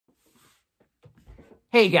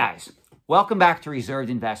Hey guys, welcome back to Reserved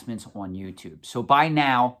Investments on YouTube. So by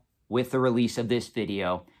now, with the release of this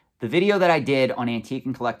video, the video that I did on antique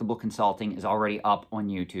and collectible consulting is already up on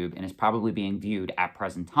YouTube and is probably being viewed at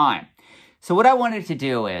present time. So what I wanted to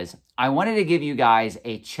do is, I wanted to give you guys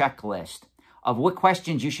a checklist of what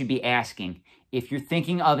questions you should be asking if you're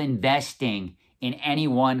thinking of investing in any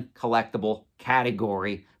one collectible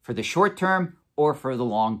category for the short term or for the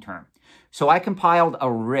long term. So I compiled a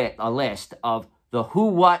list of the who,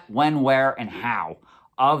 what, when, where, and how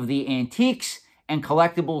of the antiques and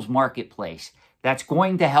collectibles marketplace that's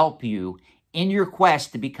going to help you in your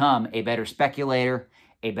quest to become a better speculator,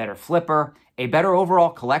 a better flipper, a better overall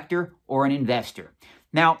collector, or an investor.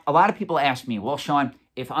 Now, a lot of people ask me, well, Sean,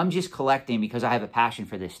 if I'm just collecting because I have a passion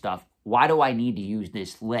for this stuff, why do I need to use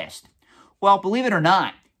this list? Well, believe it or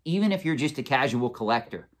not, even if you're just a casual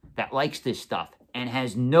collector that likes this stuff and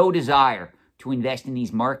has no desire to invest in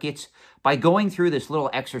these markets, by going through this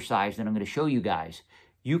little exercise that I'm going to show you guys,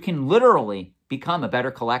 you can literally become a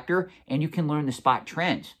better collector and you can learn to spot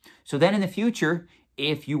trends. So then in the future,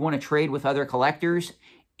 if you want to trade with other collectors,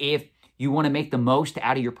 if you want to make the most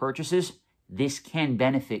out of your purchases, this can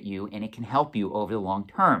benefit you and it can help you over the long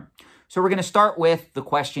term. So we're going to start with the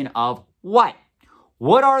question of what?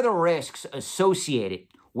 What are the risks associated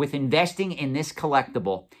with investing in this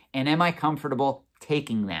collectible, and am I comfortable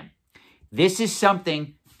taking them? This is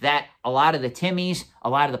something that a lot of the Timmies, a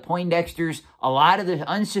lot of the Poindexters, a lot of the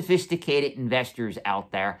unsophisticated investors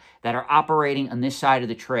out there that are operating on this side of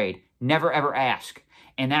the trade never ever ask.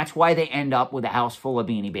 And that's why they end up with a house full of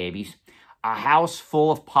Beanie Babies, a house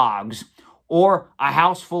full of Pogs, or a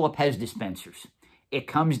house full of Pez dispensers. It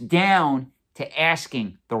comes down to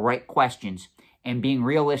asking the right questions and being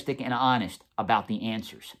realistic and honest about the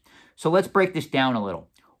answers. So let's break this down a little.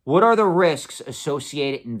 What are the risks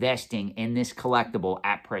associated investing in this collectible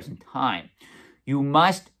at present time? You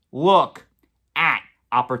must look at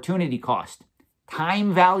opportunity cost,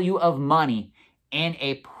 time value of money, and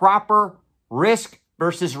a proper risk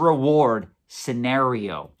versus reward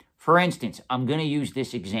scenario. For instance, I'm going to use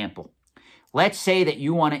this example. Let's say that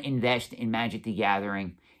you want to invest in Magic the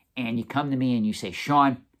Gathering and you come to me and you say,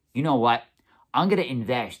 Sean, you know what? I'm going to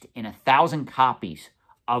invest in 1,000 copies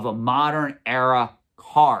of a modern era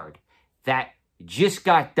card that just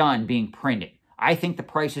got done being printed. I think the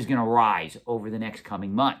price is going to rise over the next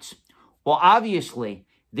coming months. Well, obviously,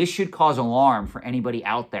 this should cause alarm for anybody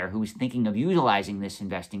out there who is thinking of utilizing this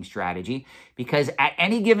investing strategy, because at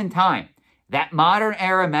any given time, that modern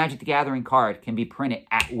era Magic the Gathering card can be printed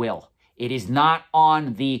at will. It is not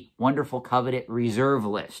on the wonderful coveted reserve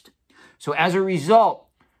list. So as a result,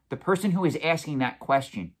 the person who is asking that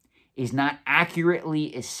question is not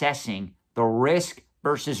accurately assessing the risk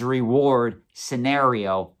versus reward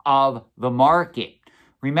scenario of the market.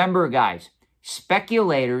 Remember, guys,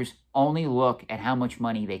 speculators only look at how much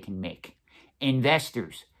money they can make.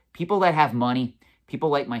 Investors, people that have money, people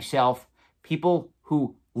like myself, people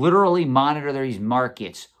who literally monitor these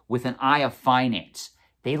markets with an eye of finance,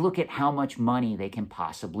 they look at how much money they can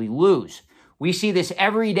possibly lose. We see this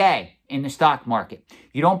every day in the stock market.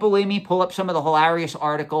 You don't believe me? Pull up some of the hilarious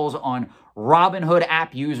articles on Robinhood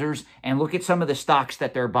app users and look at some of the stocks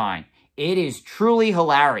that they're buying. It is truly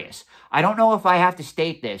hilarious. I don't know if I have to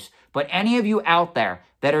state this, but any of you out there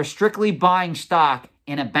that are strictly buying stock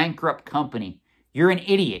in a bankrupt company, you're an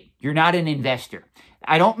idiot. You're not an investor.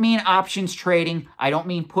 I don't mean options trading. I don't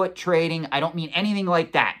mean put trading. I don't mean anything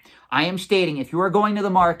like that. I am stating if you are going to the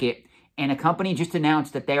market and a company just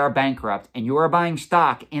announced that they are bankrupt and you are buying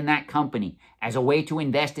stock in that company as a way to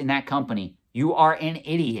invest in that company, you are an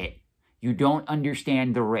idiot. You don't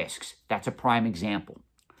understand the risks. That's a prime example.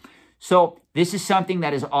 So this is something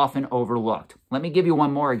that is often overlooked. Let me give you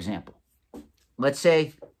one more example. Let's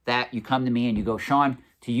say that you come to me and you go, Sean,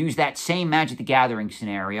 to use that same Magic the Gathering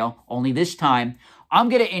scenario, only this time, I'm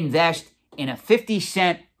going to invest in a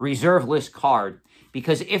 50-cent reserve list card,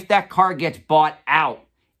 because if that card gets bought out,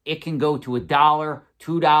 it can go to $1, $2,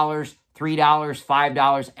 $3,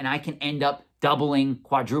 $5, and I can end up doubling,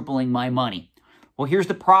 quadrupling my money. Well, here's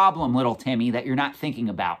the problem, little Timmy, that you're not thinking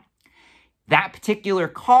about. That particular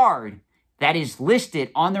card that is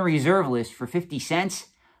listed on the reserve list for 50 cents,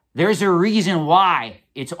 there's a reason why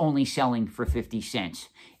it's only selling for 50 cents.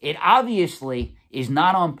 It obviously is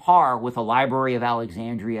not on par with a Library of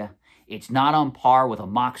Alexandria. It's not on par with a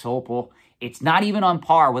Mox Opal. It's not even on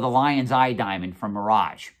par with a Lion's Eye Diamond from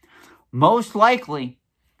Mirage. Most likely,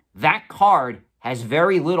 that card has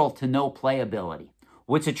very little to no playability.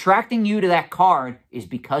 What's attracting you to that card is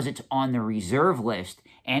because it's on the reserve list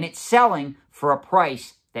and it's selling for a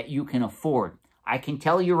price that you can afford. I can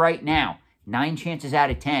tell you right now, 9 chances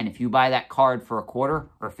out of 10, if you buy that card for a quarter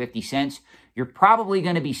or 50 cents, you're probably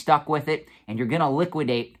going to be stuck with it, and you're going to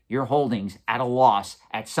liquidate your holdings at a loss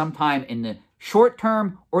at some time in the short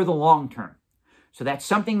term or the long term. So that's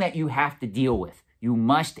something that you have to deal with. You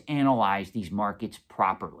must analyze these markets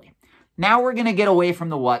properly. Now we're going to get away from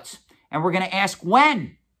the what's, and we're going to ask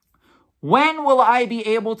when. When will I be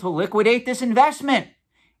able to liquidate this investment?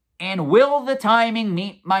 And will the timing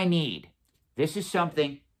meet my need? This is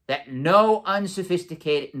something that no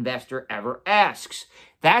unsophisticated investor ever asks.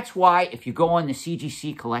 That's why if you go on the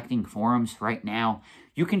CGC collecting forums right now,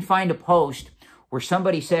 you can find a post where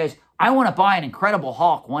somebody says, I want to buy an Incredible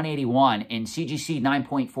Hulk 181 in CGC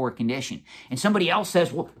 9.4 condition. And somebody else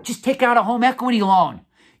says, well, just take out a home equity loan.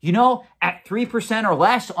 You know, at 3% or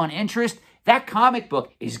less on interest, that comic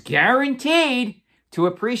book is guaranteed to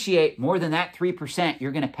appreciate more than that 3%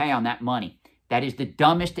 you're going to pay on that money. That is the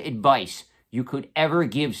dumbest advice you could ever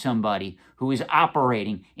give somebody who is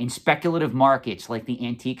operating in speculative markets like the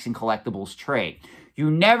antiques and collectibles trade. You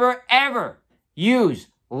never, ever use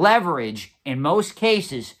leverage in most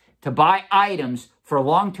cases to buy items for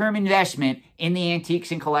long-term investment in the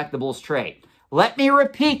antiques and collectibles trade. Let me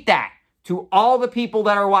repeat that to all the people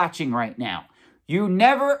that are watching right now. You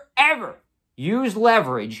never, ever use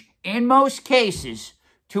leverage in most cases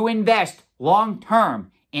to invest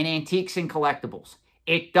long-term in antiques and collectibles.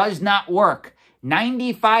 It does not work.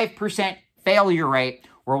 95% failure rate,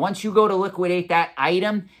 where once you go to liquidate that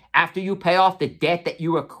item, after you pay off the debt that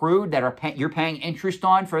you accrued that you're paying interest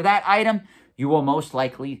on for that item, you will most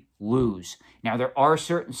likely lose. Now, there are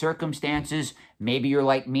certain circumstances. Maybe you're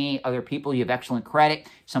like me, other people, you have excellent credit.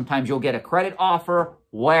 Sometimes you'll get a credit offer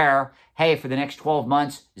where, hey, for the next 12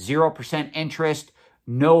 months, 0% interest,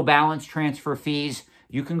 no balance transfer fees.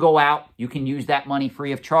 You can go out, you can use that money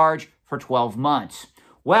free of charge for 12 months.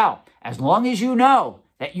 Well, as long as you know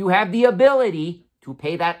that you have the ability to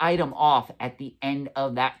pay that item off at the end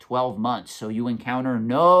of that 12 months, so you encounter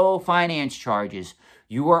no finance charges,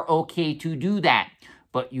 you are okay to do that.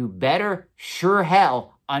 But you better sure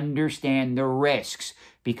hell understand the risks,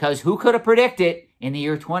 because who could have predicted in the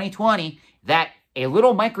year 2020 that a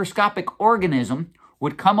little microscopic organism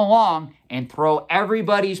would come along and throw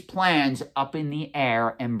everybody's plans up in the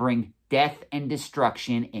air and bring death and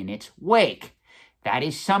destruction in its wake? That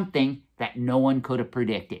is something that no one could have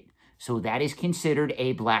predicted. So that is considered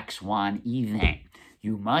a black swan event.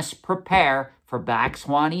 You must prepare for black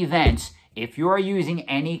swan events if you are using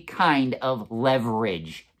any kind of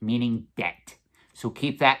leverage, meaning debt. So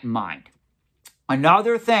keep that in mind.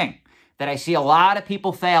 Another thing that I see a lot of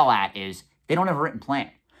people fail at is they don't have a written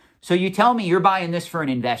plan. So you tell me you're buying this for an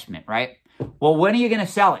investment, right? Well, when are you going to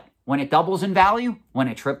sell it? When it doubles in value? When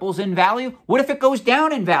it triples in value? What if it goes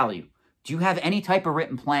down in value? Do you have any type of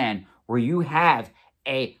written plan where you have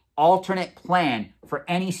a alternate plan for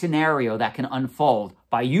any scenario that can unfold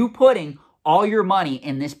by you putting all your money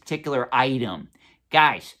in this particular item?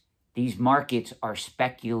 Guys, these markets are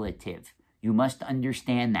speculative. You must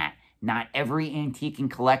understand that. Not every antique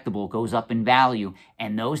and collectible goes up in value,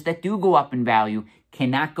 and those that do go up in value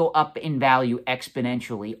cannot go up in value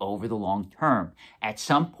exponentially over the long term. At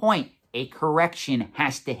some point, a correction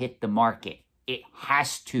has to hit the market. It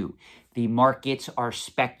has to. The markets are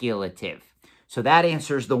speculative. So that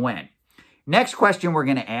answers the when. Next question we're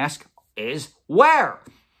going to ask is where?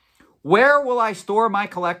 Where will I store my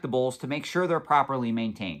collectibles to make sure they're properly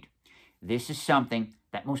maintained? This is something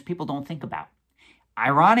that most people don't think about.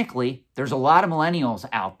 Ironically, there's a lot of millennials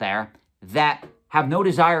out there that have no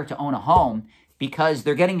desire to own a home because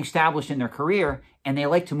they're getting established in their career and they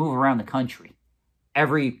like to move around the country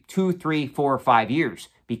every 2, 3, 4, or 5 years,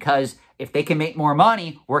 because if they can make more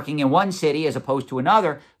money working in one city as opposed to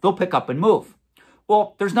another, they'll pick up and move.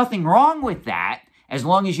 Well, there's nothing wrong with that as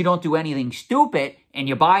long as you don't do anything stupid and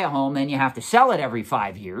you buy a home, then you have to sell it every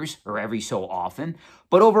 5 years or every so often.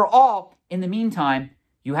 But overall, in the meantime,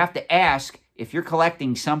 you have to ask, if you're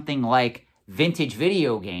collecting something like vintage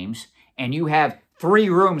video games and you have 3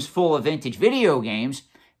 rooms full of vintage video games,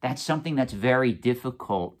 that's something that's very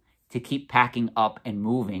difficult to keep packing up and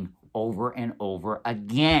moving over and over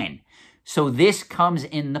again. So this comes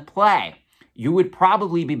into play. You would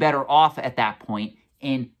probably be better off at that point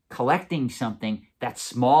in collecting something that's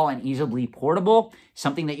small and easily portable,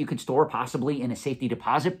 something that you could store possibly in a safety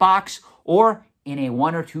deposit box or in a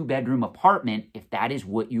 1 or 2 bedroom apartment if that is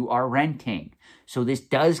what you are renting. So this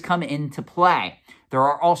does come into play. There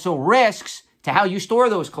are also risks to how you store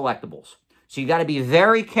those collectibles. So you got to be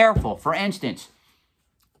very careful. For instance,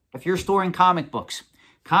 if you're storing comic books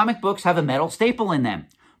have a metal staple in them.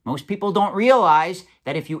 Most people don't realize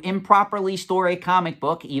that if you improperly store a comic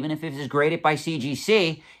book, even if it is graded by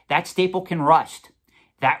CGC, that staple can rust.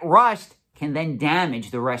 That rust can then damage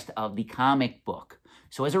the rest of the comic book.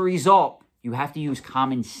 So as a result, you have to use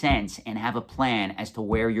common sense and have a plan as to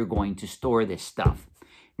where you're going to store this stuff.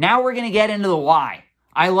 Now we're going to get into the why.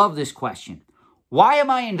 I love this question. Why am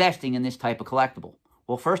I investing in this type of collectible?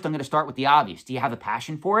 Well, first I'm going to start with the obvious. Do you have a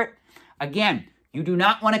passion for it? Again, you do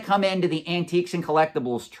not want to come into the antiques and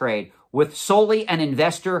collectibles trade with solely an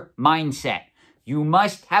investor mindset. You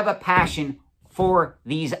must have a passion for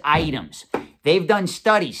these items. They've done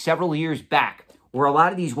studies several years back where a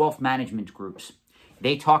lot of these wealth management groups,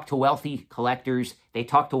 they talk to wealthy collectors, they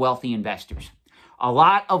talk to wealthy investors. A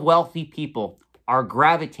lot of wealthy people are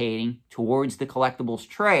gravitating towards the collectibles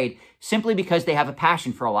trade simply because they have a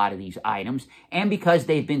passion for a lot of these items and because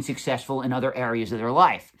they've been successful in other areas of their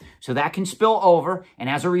life. So that can spill over, and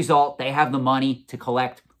as a result, they have the money to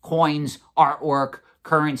collect coins, artwork,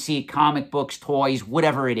 currency, comic books, toys,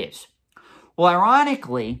 whatever it is. Well,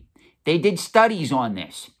 ironically, they did studies on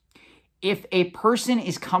this. If a person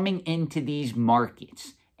is coming into these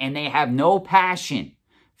markets and they have no passion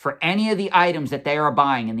for any of the items that they are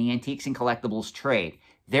buying in the antiques and collectibles trade,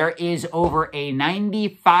 there is over a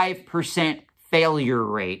 95% failure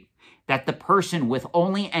rate that the person with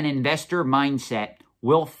only an investor mindset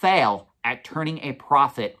will fail at turning a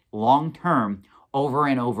profit long-term over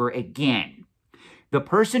and over again. The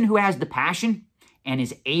person who has the passion and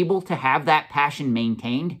is able to have that passion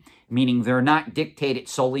maintained, meaning they're not dictated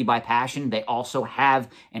solely by passion, they also have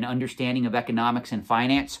an understanding of economics and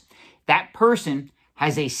finance, that person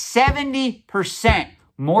has a 70%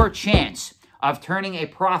 more chance of turning a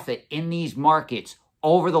profit in these markets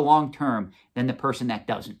over the long term than the person that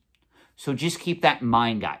doesn't. So just keep that in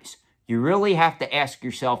mind, guys. You really have to ask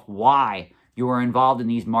yourself why you are involved in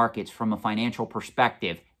these markets from a financial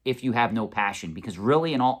perspective if you have no passion. Because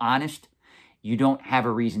really, in all honesty, you don't have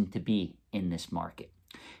a reason to be in this market.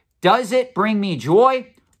 Does it bring me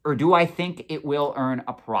joy, or do I think it will earn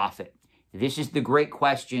a profit? This is the great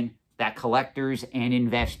question that collectors and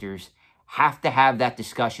investors have to have that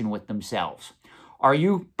discussion with themselves. Are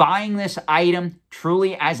you buying this item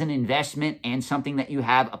truly as an investment and something that you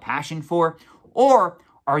have a passion for? Or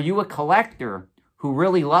are you a collector who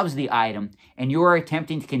really loves the item and you are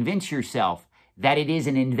attempting to convince yourself that it is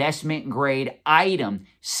an investment grade item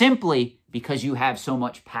simply because you have so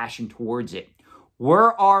much passion towards it?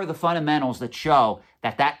 Where are the fundamentals that show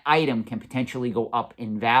that that item can potentially go up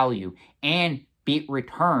in value and beat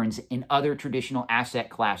returns in other traditional asset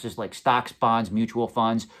classes like stocks, bonds, mutual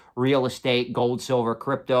funds, real estate, gold, silver,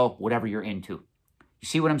 crypto, whatever you're into? You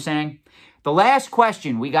see what I'm saying? The last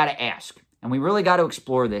question we got to ask, and we really got to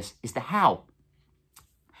explore this, is the how.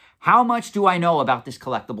 How much do I know about this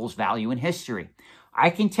collectible's value and history? I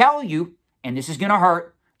can tell you, and this is going to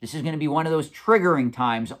hurt, this is going to be one of those triggering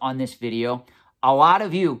times on this video, a lot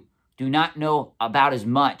of you do not know about as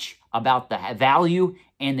much about the value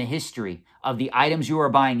and the history of the items you are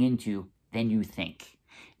buying into than you think.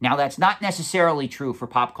 Now, that's not necessarily true for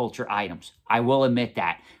pop culture items. I will admit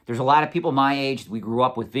that. There's a lot of people my age, we grew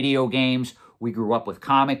up with video games, we grew up with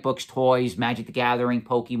comic books, toys, Magic the Gathering,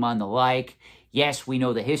 Pokemon, the like. Yes, we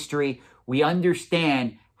know the history. We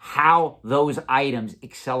understand how those items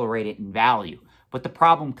accelerated in value. But the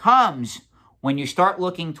problem comes when you start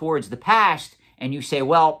looking towards the past and you say,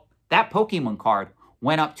 well, that Pokemon card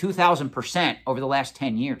went up 2,000% over the last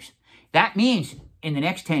 10 years. That means in the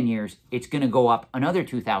next 10 years, it's going to go up another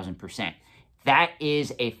 2,000%. That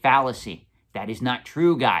is a fallacy. That is not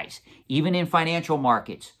true, guys. Even in financial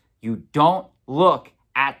markets, you don't look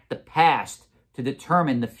at the past to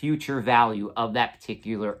determine the future value of that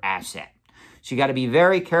particular asset. So you got to be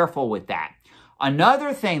very careful with that.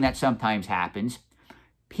 Another thing that sometimes happens,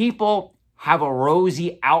 people have a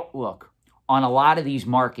rosy outlook on a lot of these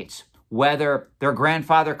markets, whether their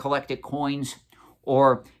grandfather collected coins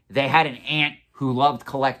or they had an aunt who loved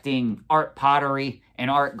collecting art pottery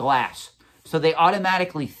and art glass. So they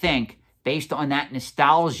automatically think, based on that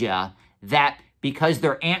nostalgia, that because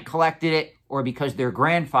their aunt collected it or because their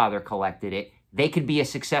grandfather collected it, they could be a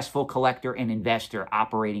successful collector and investor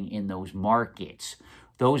operating in those markets.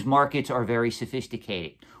 Those markets are very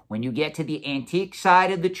sophisticated. When you get to the antique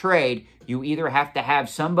side of the trade, you either have to have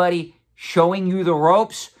somebody showing you the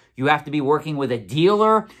ropes, you have to be working with a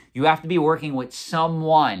dealer, you have to be working with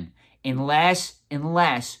someone, unless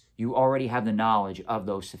you already have the knowledge of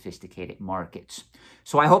those sophisticated markets.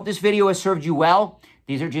 So I hope this video has served you well.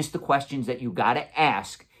 These are just the questions that you got to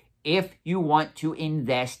ask if you want to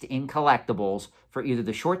invest in collectibles for either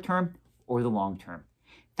the short term or the long term.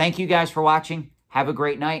 Thank you guys for watching. Have a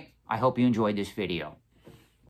great night. I hope you enjoyed this video.